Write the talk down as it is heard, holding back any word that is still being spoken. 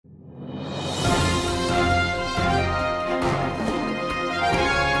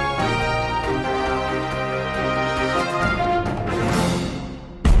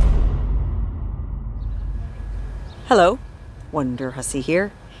Hello, Wonderhussy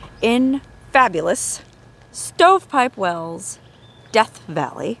here, in fabulous Stovepipe Wells, Death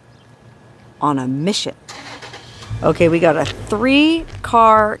Valley, on a mission. Okay, we got a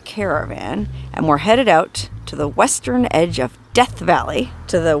 3-car caravan, and we're headed out to the western edge of Death Valley,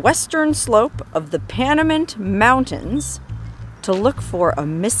 to the western slope of the Panamint Mountains, to look for a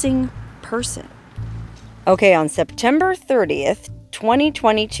missing person. Okay, on September 30th,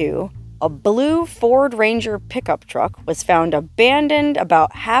 2022, a blue Ford Ranger pickup truck was found abandoned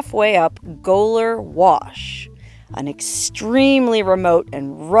about halfway up Goler Wash, an extremely remote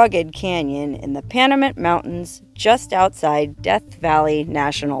and rugged canyon in the Panamint Mountains just outside Death Valley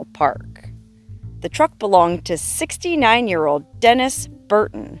National Park. The truck belonged to 69-year-old Dennis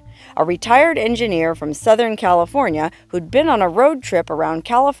Burton, a retired engineer from Southern California who'd been on a road trip around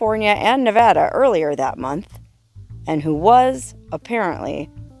California and Nevada earlier that month, and who was, apparently,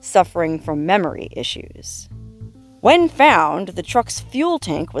 suffering from memory issues. When found, the truck's fuel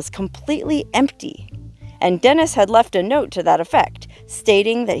tank was completely empty, and Dennis had left a note to that effect,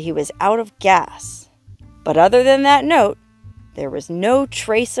 stating that he was out of gas. But other than that note, there was no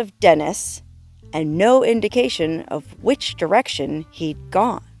trace of Dennis and no indication of which direction he'd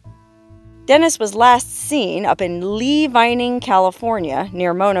gone. Dennis was last seen up in Lee Vining, California,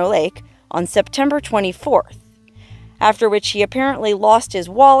 near Mono Lake, on September 24th, after which he apparently lost his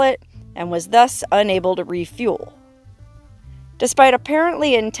wallet and was thus unable to refuel. Despite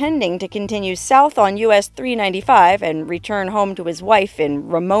apparently intending to continue south on US 395 and return home to his wife in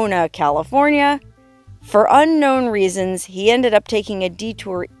Ramona, California, for unknown reasons he ended up taking a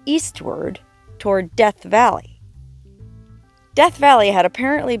detour eastward toward Death Valley. Death Valley had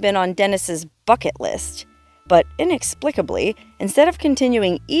apparently been on Dennis's bucket list, but inexplicably, instead of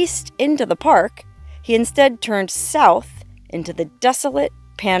continuing east into the park, he instead turned south into the desolate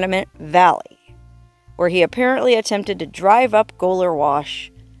Panamint Valley, where he apparently attempted to drive up Goler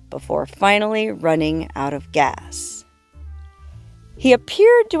Wash before finally running out of gas. He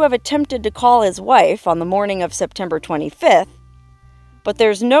appeared to have attempted to call his wife on the morning of September 25th, but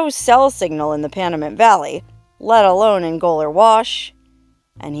there's no cell signal in the Panamint Valley, let alone in Goler Wash,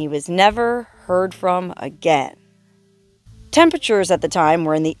 and he was never heard from again. Temperatures at the time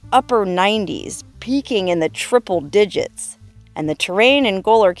were in the upper 90s, peaking in the triple digits, and the terrain in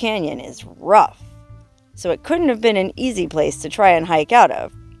Goler Canyon is rough, so it couldn't have been an easy place to try and hike out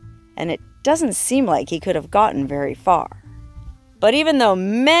of, and it doesn't seem like he could have gotten very far. But even though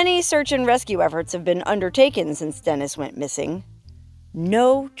many search and rescue efforts have been undertaken since Dennis went missing,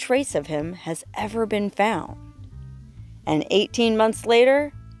 no trace of him has ever been found. And 18 months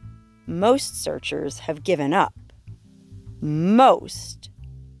later, most searchers have given up. Most,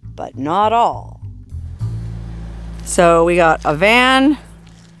 but not all. So we got a van,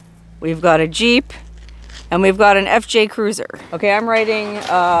 we've got a Jeep, and we've got an FJ Cruiser. Okay, I'm riding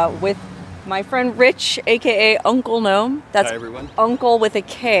with my friend Rich, aka Unkle Gnome. That's hi, everyone. Uncle with a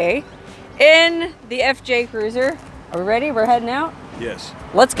K, in the FJ Cruiser. Are we ready? We're heading out? Yes.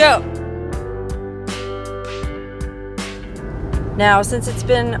 Let's go. Now, since it's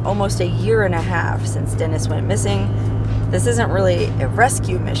been almost a year and a half since Dennis went missing, this isn't really a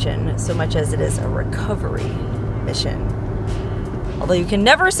rescue mission so much as it is a recovery mission. Although you can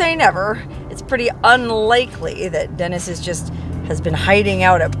never say never, it's pretty unlikely that Dennis has been hiding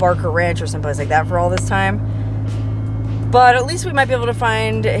out at Barker Ranch or someplace like that for all this time. But at least we might be able to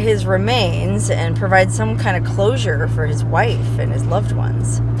find his remains and provide some kind of closure for his wife and his loved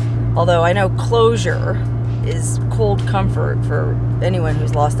ones. Although I know closure is cold comfort for anyone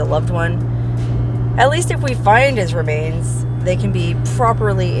who's lost a loved one. At least if we find his remains, they can be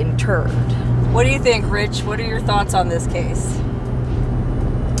properly interred. What do you think, Rich? What are your thoughts on this case?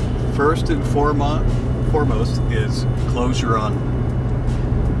 First and foremost is closure on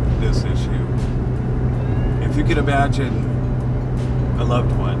this issue. If you could imagine a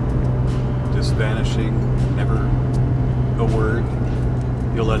loved one just vanishing, never a word,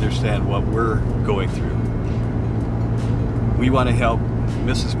 you'll understand what we're going through. We want to help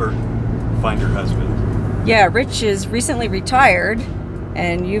Mrs. Burton find her husband. Yeah, Rich is recently retired,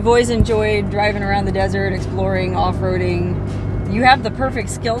 and you've always enjoyed driving around the desert, exploring, off-roading. You have the perfect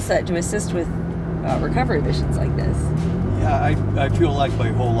skill set to assist with recovery missions like this. Yeah, I feel like my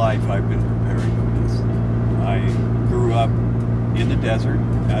whole life I've been preparing for this. I grew up in the desert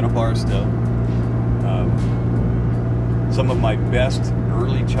out of Barstow. Some of my best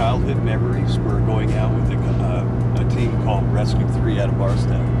early childhood memories were going out with a team called Rescue 3 out of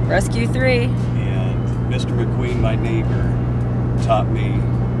Barstow. Rescue 3. And Mr. McQueen, my neighbor, taught me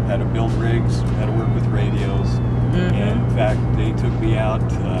how to build rigs, how to work with radios. Mm-hmm. And in fact, they took me out,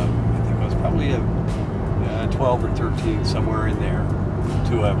 I think I was probably around 12 or 13, somewhere in there,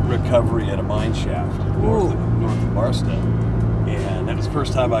 to a recovery at a mine shaft north of Marston. And that was the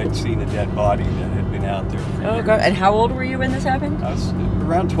first time I'd seen a dead body that had been out there for years. God. And how old were you when this happened? I was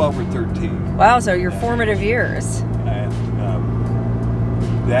around 12 or 13. Wow, so your formative years. And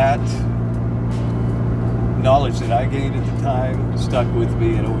that knowledge that I gained at the time stuck with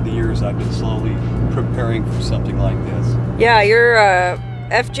me, and over the years I've been slowly preparing for something like this. Yeah, your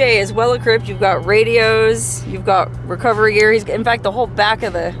FJ is well equipped. You've got radios, you've got recovery gear. In fact, the whole back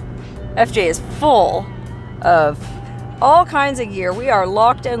of the FJ is full of all kinds of gear. We are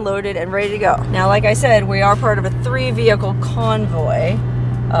locked and loaded and ready to go. Now, like I said, we are part of a 3-vehicle convoy.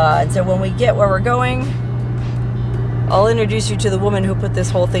 And so when we get where we're going, I'll introduce you to the woman who put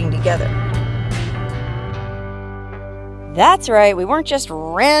this whole thing together. That's right, we weren't just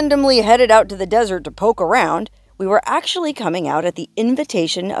randomly headed out to the desert to poke around. We were actually coming out at the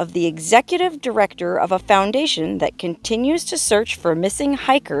invitation of the executive director of a foundation that continues to search for missing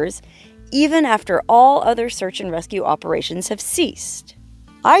hikers even after all other search and rescue operations have ceased.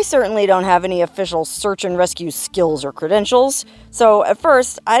 I certainly don't have any official search and rescue skills or credentials, so at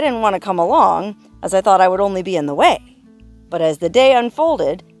first I didn't want to come along as I thought I would only be in the way. But as the day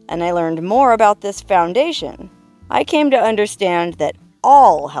unfolded and I learned more about this foundation, I came to understand that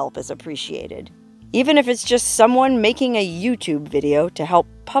all help is appreciated, even if it's just someone making a YouTube video to help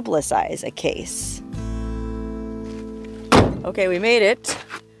publicize a case. Okay, we made it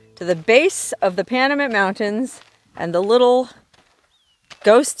to the base of the Panamint Mountains and the little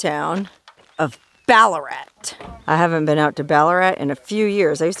ghost town of Ballarat. I haven't been out to Ballarat in a few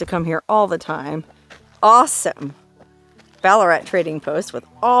years. I used to come here all the time. Awesome Ballarat trading post with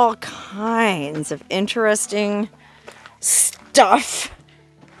all kinds of interesting stuff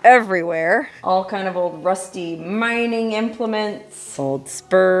everywhere. All kind of old rusty mining implements, old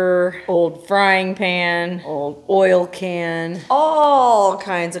spur, old frying pan, old oil can, all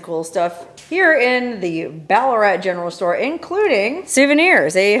kinds of cool stuff here in the Ballarat General Store, including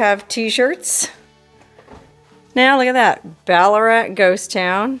souvenirs. They have t-shirts. Now look at that, Ballarat Ghost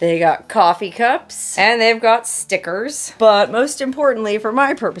Town. They got coffee cups and they've got stickers. But most importantly for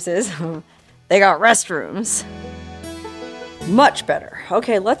my purposes, they got restrooms. Much better.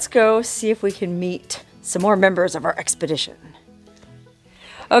 Okay, let's go see if we can meet some more members of our expedition.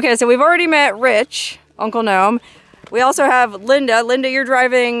 Okay, so we've already met Rich, Unkle Gnome. We also have Linda. Linda, you're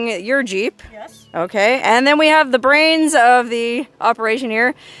driving your Jeep. Yes. Okay, and then we have the brains of the operation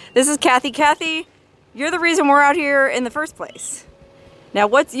here. This is Kathy. Kathy, you're the reason we're out here in the first place. Now,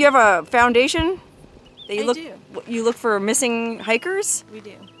 you have a foundation? That you do. You look for missing hikers? We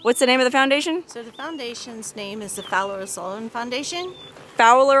do. What's the name of the foundation? So the foundation's name is the Fowler O'Sullivan Foundation.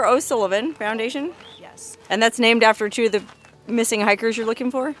 Fowler O'Sullivan Foundation? Yes. And that's named after 2 of the missing hikers you're looking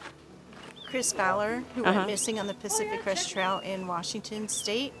for? Chris Fowler, who went missing on the Pacific Crest Trail in Washington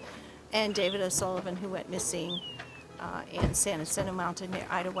State, and David O'Sullivan, who went missing in San Jacinto Mountain near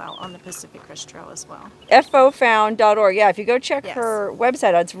Idlewild on the Pacific Crest Trail as well. fofound.org. Yeah, if you go check her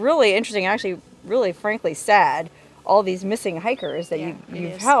website, it's really interesting, actually really frankly sad, all these missing hikers that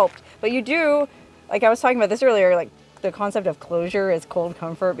you've helped. But you do, like I was talking about this earlier, like the concept of closure is cold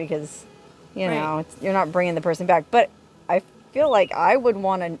comfort because, you know, you're not bringing the person back. But I feel like I would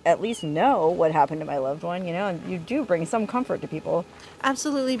want to at least know what happened to my loved one, you know, and you do bring some comfort to people.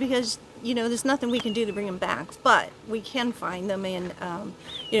 Absolutely, because, you know, there's nothing we can do to bring them back, but we can find them and,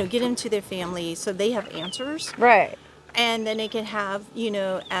 you know, get them to their family so they have answers. Right. And then they can have, you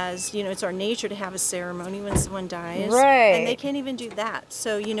know, as, you know, it's our nature to have a ceremony when someone dies. Right. And they can't even do that.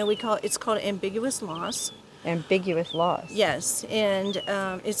 So, you know, it's called ambiguous loss. Ambiguous loss. Yes. And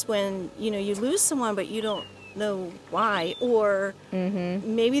it's when, you know, you lose someone, but you don't know why. Or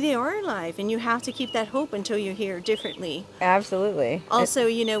maybe they are alive and you have to keep that hope until you hear differently. Absolutely. Also,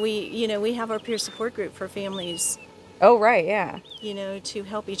 you know, we have our peer support group for families. Oh, right, yeah. You know, to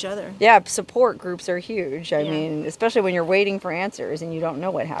help each other. Yeah, support groups are huge. I mean, especially when you're waiting for answers and you don't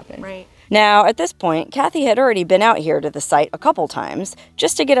know what happened. Right. Now, at this point, Kathy had already been out here to the site a couple times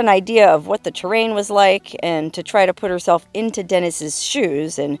just to get an idea of what the terrain was like and to try to put herself into Dennis's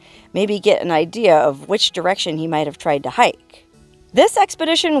shoes and maybe get an idea of which direction he might have tried to hike. This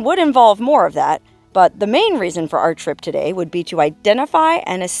expedition would involve more of that, but the main reason for our trip today would be to identify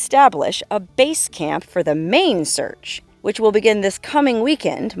and establish a base camp for the main search, which will begin this coming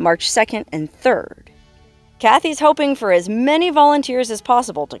weekend, March 2nd and 3rd. Kathy's hoping for as many volunteers as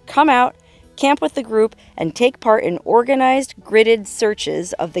possible to come out, camp with the group, and take part in organized, gridded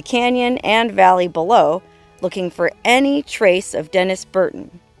searches of the canyon and valley below, looking for any trace of Dennis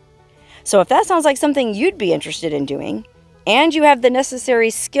Burton. So if that sounds like something you'd be interested in doing, and you have the necessary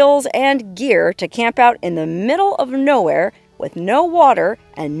skills and gear to camp out in the middle of nowhere with no water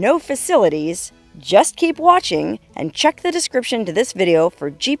and no facilities, just keep watching and check the description to this video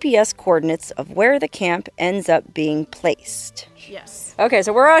for GPS coordinates of where the camp ends up being placed. Yes. Okay,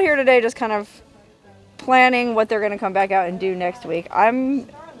 so we're out here today just kind of planning what they're going to come back out and do next week. I'm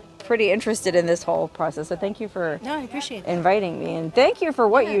pretty interested in this whole process, so thank you for I appreciate that. inviting me, and thank you for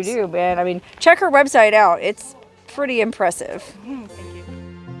what you do, man. I mean, check her website out. It's pretty impressive. Thank you.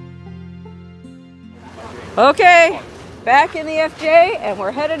 Okay, back in the FJ, and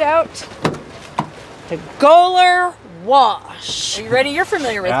we're headed out to Goler Wash. Are you ready? You're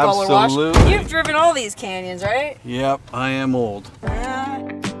familiar with Goler Wash. Absolutely. You've driven all these canyons, right? Yep, I am old.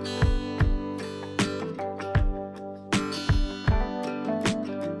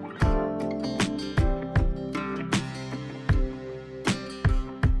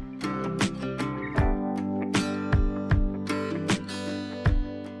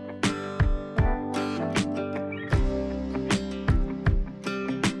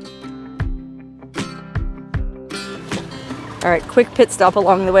 All right, quick pit stop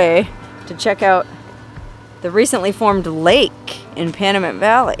along the way to check out the recently formed lake in Panamint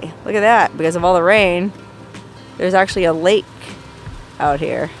Valley. Look at that, because of all the rain, there's actually a lake out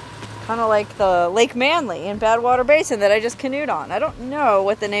here. Kind of like the Lake Manly in Badwater Basin that I just canoed on. I don't know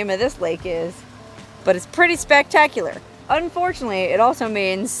what the name of this lake is, but it's pretty spectacular. Unfortunately, it also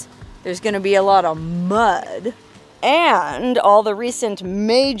means there's gonna be a lot of mud. And all the recent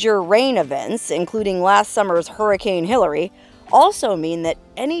major rain events, including last summer's Hurricane Hillary, also mean that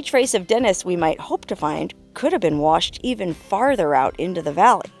any trace of Dennis we might hope to find could have been washed even farther out into the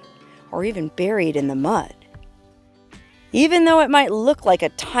valley, or even buried in the mud. Even though it might look like a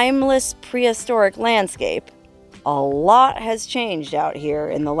timeless prehistoric landscape, a lot has changed out here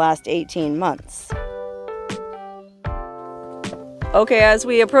in the last 18 months. Okay, as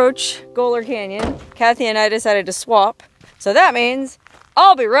we approach Goler Canyon, Kathy and I decided to swap, so that means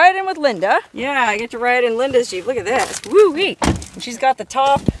I'll be riding with Linda. Yeah, I get to ride in Linda's Jeep. Look at this. Woo-wee. And she's got the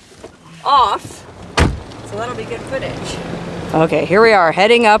top off, so that'll be good footage. Okay, here we are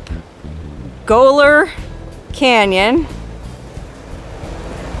heading up Goler Canyon.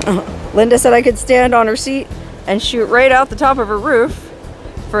 Linda said I could stand on her seat and shoot right out the top of her roof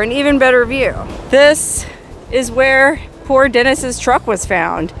for an even better view. This is where poor Dennis's truck was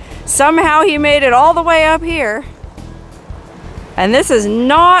found. Somehow he made it all the way up here. And this is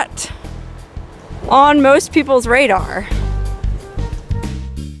not on most people's radar.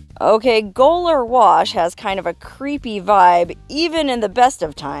 Okay, Goler Wash has kind of a creepy vibe, even in the best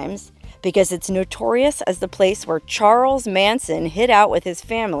of times, because it's notorious as the place where Charles Manson hid out with his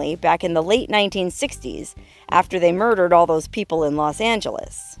family back in the late 1960s after they murdered all those people in Los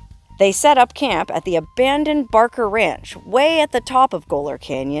Angeles. They set up camp at the abandoned Barker Ranch, way at the top of Goler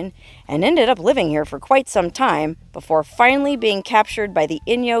Canyon, and ended up living here for quite some time before finally being captured by the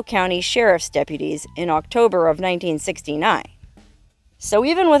Inyo County Sheriff's deputies in October of 1969. So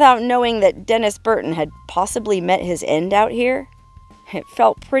even without knowing that Dennis Burton had possibly met his end out here, it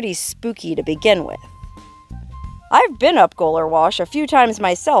felt pretty spooky to begin with. I've been up Goler Wash a few times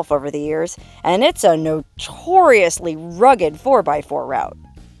myself over the years, and it's a notoriously rugged 4x4 route.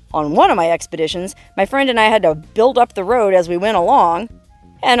 On one of my expeditions, my friend and I had to build up the road as we went along,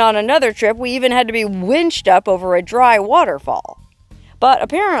 and on another trip we even had to be winched up over a dry waterfall. But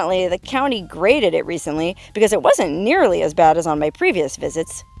apparently the county graded it recently because it wasn't nearly as bad as on my previous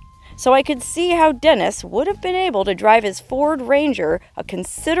visits, so I could see how Dennis would have been able to drive his Ford Ranger a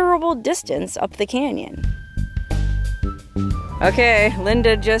considerable distance up the canyon. Okay,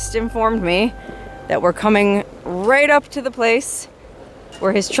 Linda just informed me that we're coming right up to the place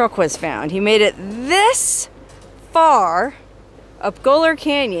where his truck was found. He made it this far up Goler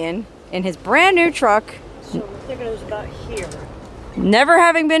Canyon in his brand new truck. So we're thinking it was about here. Never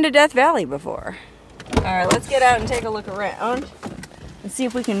having been to Death Valley before. All right, let's get out and take a look around and see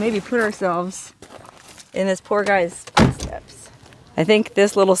if we can maybe put ourselves in this poor guy's footsteps. I think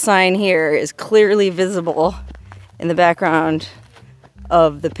this little sign here is clearly visible in the background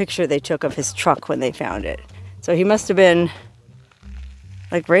of the picture they took of his truck when they found it. So he must have been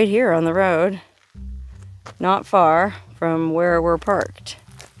like right here on the road, not far from where we're parked.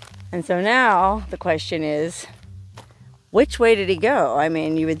 And so now the question is, which way did he go? I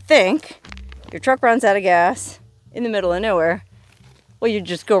mean, you would think your truck runs out of gas in the middle of nowhere. Well, you'd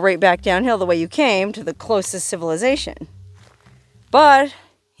just go right back downhill the way you came to the closest civilization. But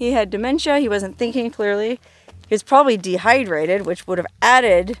he had dementia, he wasn't thinking clearly. He was probably dehydrated, which would have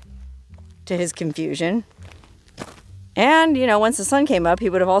added to his confusion. And, you know, once the sun came up, he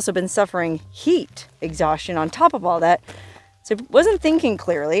would have also been suffering heat exhaustion on top of all that. So he wasn't thinking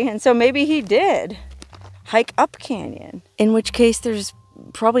clearly, and so maybe he did hike up canyon, in which case there's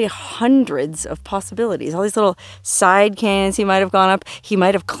probably hundreds of possibilities. All these little side canyons he might have gone up. He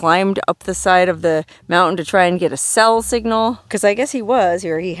might have climbed up the side of the mountain to try and get a cell signal, because I guess he was,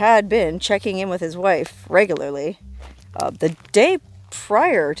 or he had been, checking in with his wife regularly the day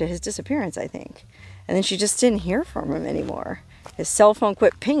prior to his disappearance, I think. And then she just didn't hear from him anymore. His cell phone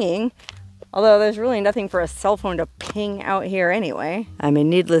quit pinging, although there's really nothing for a cell phone to ping out here anyway. I mean,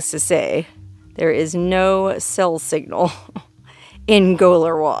 needless to say, there is no cell signal in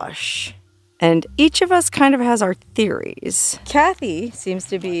Goler Wash. And each of us kind of has our theories. Kathy seems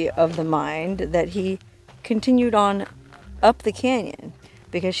to be of the mind that he continued on up the canyon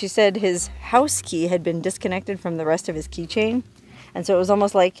because she said his house key had been disconnected from the rest of his keychain. And so it was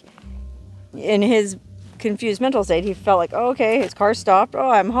almost like, in his confused mental state, he felt like, oh, okay, his car stopped. Oh,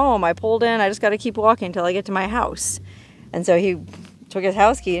 I'm home. I pulled in. I just got to keep walking until I get to my house. And so he took his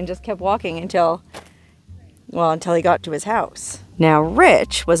house key and just kept walking until he got to his house. Now,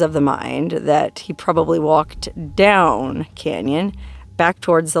 Rich was of the mind that he probably walked down canyon back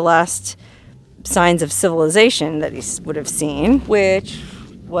towards the last signs of civilization that he would have seen, which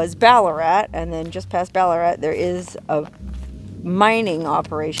was Ballarat. And then just past Ballarat, there is a mining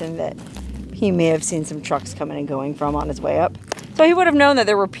operation that he may have seen some trucks coming and going from on his way up. So he would have known that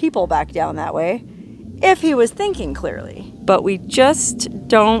there were people back down that way if he was thinking clearly. But we just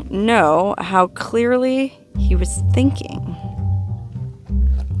don't know how clearly he was thinking.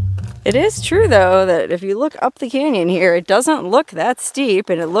 It is true, though, that if you look up the canyon here, it doesn't look that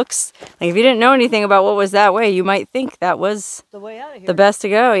steep, and it looks like if you didn't know anything about what was that way, you might think that was the way out of here. The best to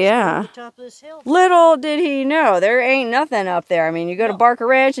go, yeah. The top of this hill. Little did he know, there ain't nothing up there. I mean, you go to Barker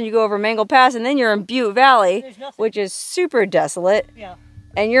Ranch and you go over Mangle Pass, and then you're in Butte Valley, which is super desolate. Yeah.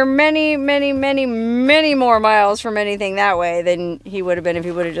 And you're many, many, many, many more miles from anything that way than he would have been if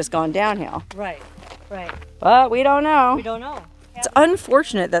he would have just gone downhill. Right, right. But we don't know. We don't know. It's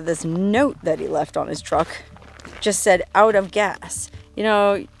unfortunate that this note that he left on his truck just said out of gas. You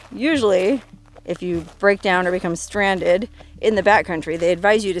know, usually if you break down or become stranded in the backcountry, they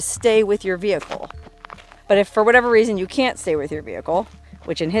advise you to stay with your vehicle. But if for whatever reason you can't stay with your vehicle,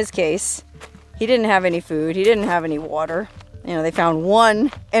 which in his case, he didn't have any food, he didn't have any water. You know, they found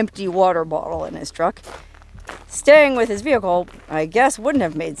one empty water bottle in his truck. Staying with his vehicle, I guess, wouldn't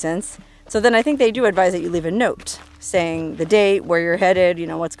have made sense. So then I think they do advise that you leave a note saying the date, where you're headed, you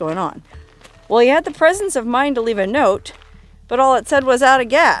know, what's going on. Well, he had the presence of mind to leave a note, but all it said was out of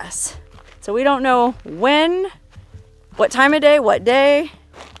gas. So we don't know when, what time of day, what day,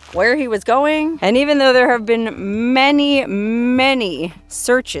 where he was going. And even though there have been many, many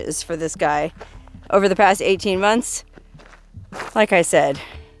searches for this guy over the past 18 months, like I said,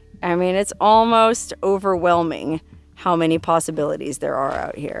 I mean, it's almost overwhelming how many possibilities there are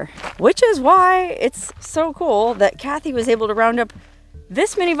out here. Which is why it's so cool that Kathy was able to round up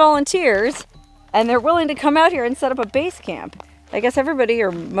this many volunteers and they're willing to come out here and set up a base camp. I guess everybody,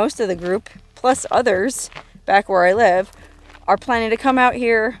 or most of the group, plus others back where I live, are planning to come out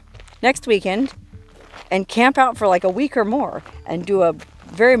here next weekend and camp out for like a week or more and do a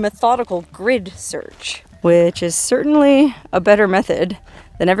very methodical grid search, which is certainly a better method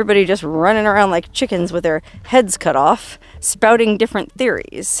than everybody just running around like chickens with their heads cut off, spouting different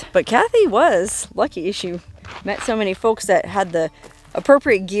theories. But Kathy was lucky. She met so many folks that had the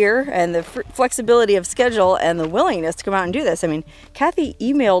appropriate gear and the flexibility of schedule and the willingness to come out and do this. I mean, Kathy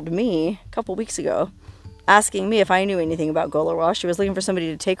emailed me a couple weeks ago asking me if I knew anything about Goler Wash. She was looking for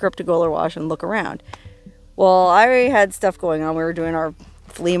somebody to take her up to Goler Wash and look around. Well, I had stuff going on. We were doing our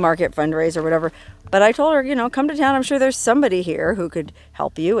flea market fundraiser or whatever. But I told her, you know, come to town. I'm sure there's somebody here who could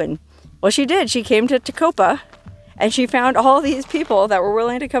help you. And well, she did. She came to Tacopa and she found all these people that were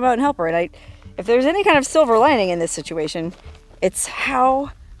willing to come out and help her. And if there's any kind of silver lining in this situation, it's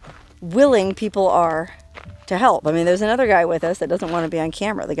how willing people are to help. I mean, there's another guy with us that doesn't want to be on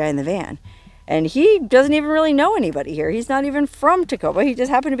camera, the guy in the van. And he doesn't even really know anybody here. He's not even from Tacopa. He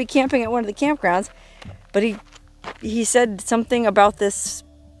just happened to be camping at one of the campgrounds. But he said something about this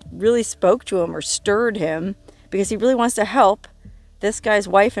really spoke to him or stirred him because he really wants to help this guy's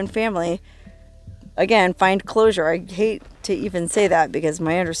wife and family, again, find closure. I hate to even say that because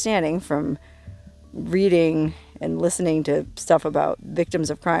my understanding from reading and listening to stuff about victims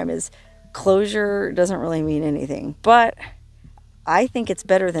of crime is closure doesn't really mean anything. But I think it's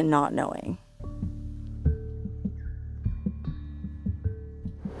better than not knowing.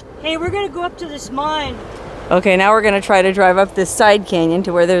 Hey, we're gonna go up to this mine. Okay, now we're gonna try to drive up this side canyon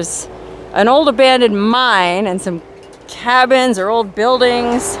to where there's an old abandoned mine and some cabins or old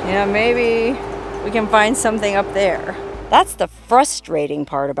buildings. You know, maybe we can find something up there. That's the frustrating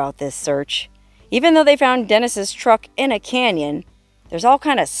part about this search. Even though they found Dennis's truck in a canyon, there's all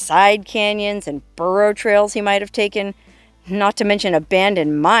kind of side canyons and burrow trails he might have taken, not to mention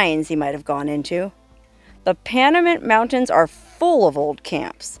abandoned mines he might have gone into. The Panamint Mountains are full of old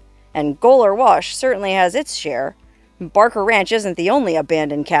camps, and Goler Wash certainly has its share. Barker Ranch isn't the only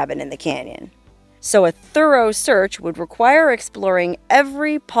abandoned cabin in the canyon. So a thorough search would require exploring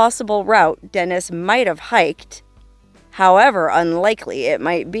every possible route Dennis might have hiked, however unlikely it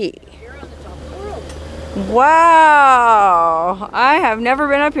might be. Wow! I have never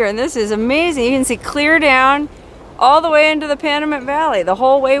been up here, and this is amazing. You can see clear down all the way into the Panamint Valley, the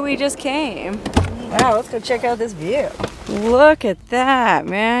whole way we just came. Wow, let's go check out this view. Look at that,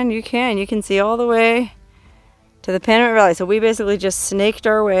 man. You can see all the way to the Panamint Valley. So we basically just snaked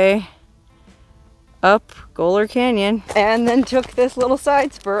our way up Goler Canyon and then took this little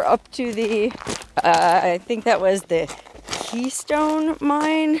side spur up to the, I think that was the Keystone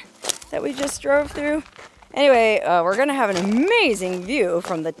mine that we just drove through. Anyway, we're gonna have an amazing view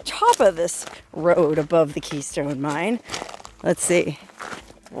from the top of this road above the Keystone mine. Let's see.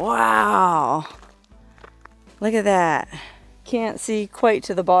 Wow. Look at that. Can't see quite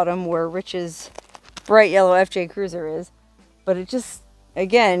to the bottom where Rich's bright yellow FJ Cruiser is, but it just,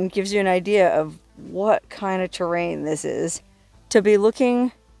 again, gives you an idea of what kind of terrain this is to be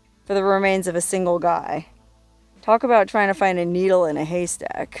looking for the remains of a single guy. Talk about trying to find a needle in a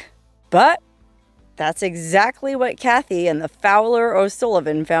haystack. But that's exactly what Kathy and the Fowler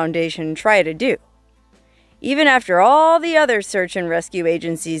O'Sullivan Foundation try to do. Even after all the other search and rescue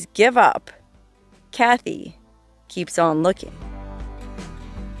agencies give up, Kathy keeps on looking.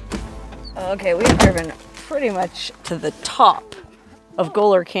 Okay, we've driven pretty much to the top of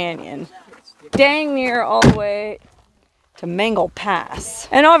Goler Canyon, dang near all the way to Mangle Pass.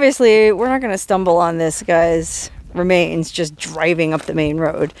 And obviously, we're not going to stumble on this guy's remains just driving up the main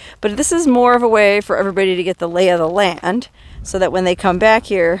road. But this is more of a way for everybody to get the lay of the land, so that when they come back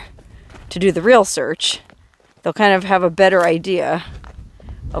here to do the real search, they'll kind of have a better idea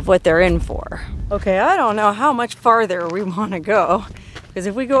of what they're in for. Okay, I don't know how much farther we want to go, because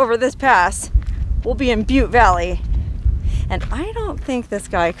if we go over this pass, we'll be in Butte Valley. And I don't think this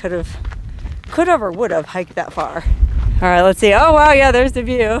guy could have or would have hiked that far. All right, let's see. Oh, wow, yeah, there's the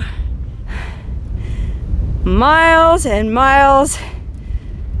view. Miles and miles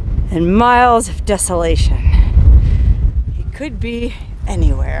and miles of desolation. It could be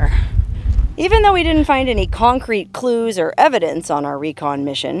anywhere. Even though we didn't find any concrete clues or evidence on our recon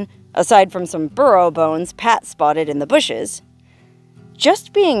mission, aside from some burrow bones Pat spotted in the bushes,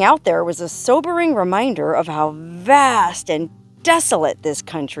 just being out there was a sobering reminder of how vast and desolate this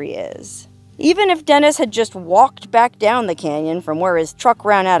country is. Even if Dennis had just walked back down the canyon from where his truck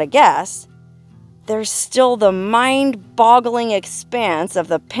ran out of gas, there's still the mind-boggling expanse of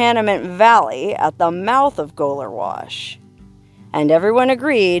the Panamint Valley at the mouth of Goler Wash. And everyone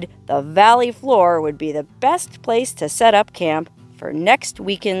agreed the valley floor would be the best place to set up camp for next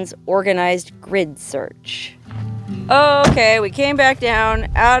weekend's organized grid search. Okay, we came back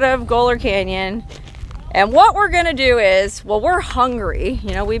down out of Goler Canyon, and what we're gonna do is, well, we're hungry.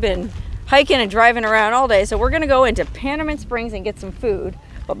 You know, we've been hiking and driving around all day, so we're gonna go into Panamint Springs and get some food.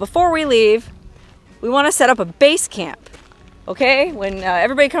 But before we leave, we wanna set up a base camp, okay? When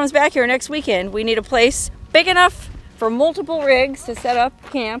everybody comes back here next weekend, we need a place big enough for multiple rigs to set up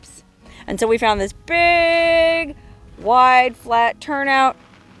camps. And so we found this big, wide, flat turnout,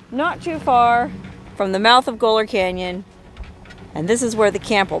 not too far from the mouth of Goler Canyon. And this is where the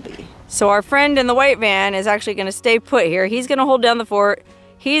camp will be. So our friend in the white van is actually gonna stay put here. He's gonna hold down the fort.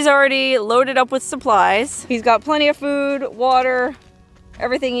 He's already loaded up with supplies. He's got plenty of food, water,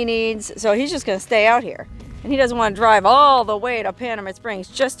 everything he needs. So he's just gonna stay out here. And he doesn't wanna drive all the way to Panamint Springs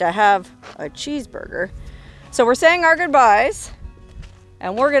just to have a cheeseburger. So we're saying our goodbyes,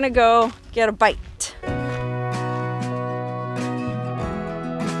 and we're gonna go get a bite.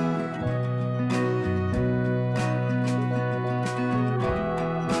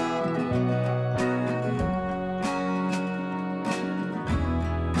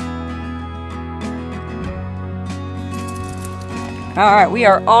 All right, we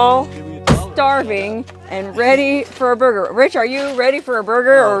are all starving and ready for a burger. Rich, are you ready for a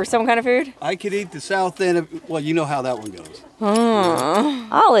burger or some kind of food? I could eat the south end of, well, you know how that one goes.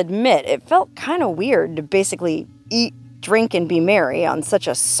 I'll admit, it felt kind of weird to basically eat, drink, and be merry on such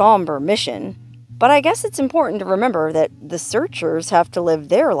a somber mission. But I guess it's important to remember that the searchers have to live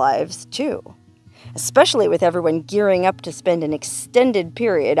their lives too. Especially with everyone gearing up to spend an extended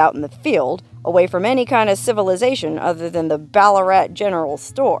period out in the field, away from any kind of civilization other than the Ballarat General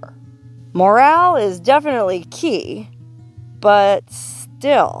Store. Morale is definitely key, But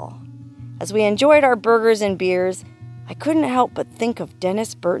still, as we enjoyed our burgers and beers, I couldn't help but think of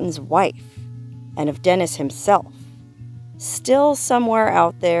Dennis Burton's wife and of Dennis himself, still somewhere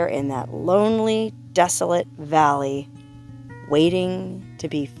out there in that lonely, desolate valley, waiting to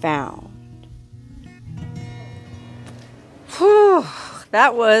be found. Whew,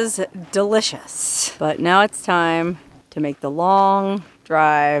 that was delicious. But now it's time to make the long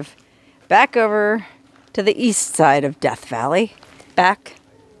drive back over to the east side of Death Valley, back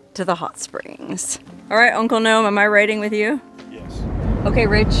to the hot springs. All right, Unkle Gnome, am I riding with you? Yes. Okay,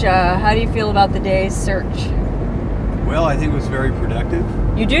 Rich, how do you feel about the day's search? Well, I think it was very productive.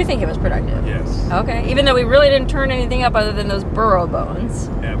 You do think it was productive? Yes. Okay, even though we really didn't turn anything up other than those burrow bones.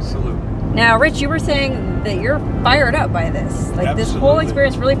 Absolutely. Now, Rich, you were saying that you're fired up by this. Like, this whole Absolutely.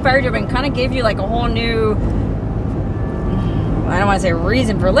 experience really fired you up and kind of gave you like a whole new, I don't want to say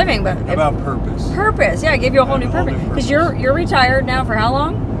reason for living, but About purpose. purpose. Yeah, it gave you a whole And new a whole purpose. new Because purpose. you're retired now for how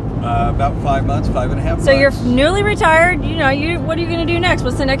long? About 5 months, 5.5 months. So you're newly retired. You know, what are you going to do next?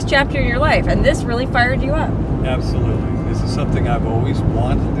 What's the next chapter in your life? And this really fired you up. Absolutely. This is something I've always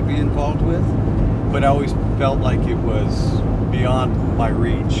wanted to be involved with, but I always felt like it was beyond my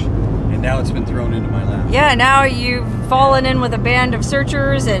reach. And now it's been thrown into my lap. Yeah, now you've fallen in with a band of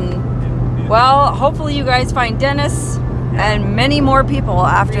searchers, and well, hopefully you guys find Dennis and many more people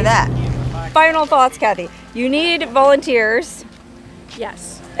after that. Final thoughts, Kathy. You need volunteers.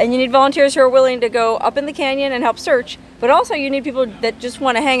 Yes. And you need volunteers who are willing to go up in the canyon and help search, but also you need people that just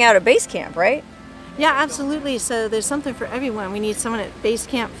want to hang out at base camp, right? Yeah, absolutely. So there's something for everyone. We need someone at base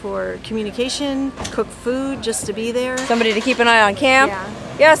camp for communication, cook food just to be there. Somebody to keep an eye on camp. Yeah.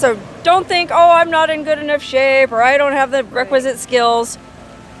 Yeah, so don't think, oh, I'm not in good enough shape or I don't have the requisite skills.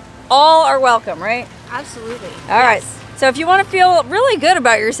 All are welcome, right? Absolutely. All right. So if you want to feel really good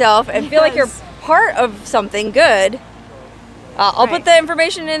about yourself and feel like you're Yes. part of something good, I'll put Right. the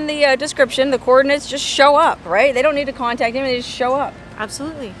information in the description, the coordinates. Just show up, right? They don't need to contact anybody, they just show up.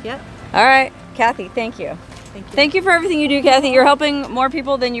 Absolutely. Yep. All right, Kathy, thank you. Thank you. Thank you for everything you do, Kathy. You're helping more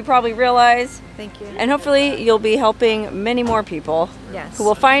people than you probably realize. Thank you. And hopefully you'll be helping many more people Yes. who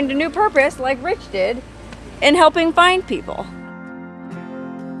will find a new purpose, like Rich did, in helping find people.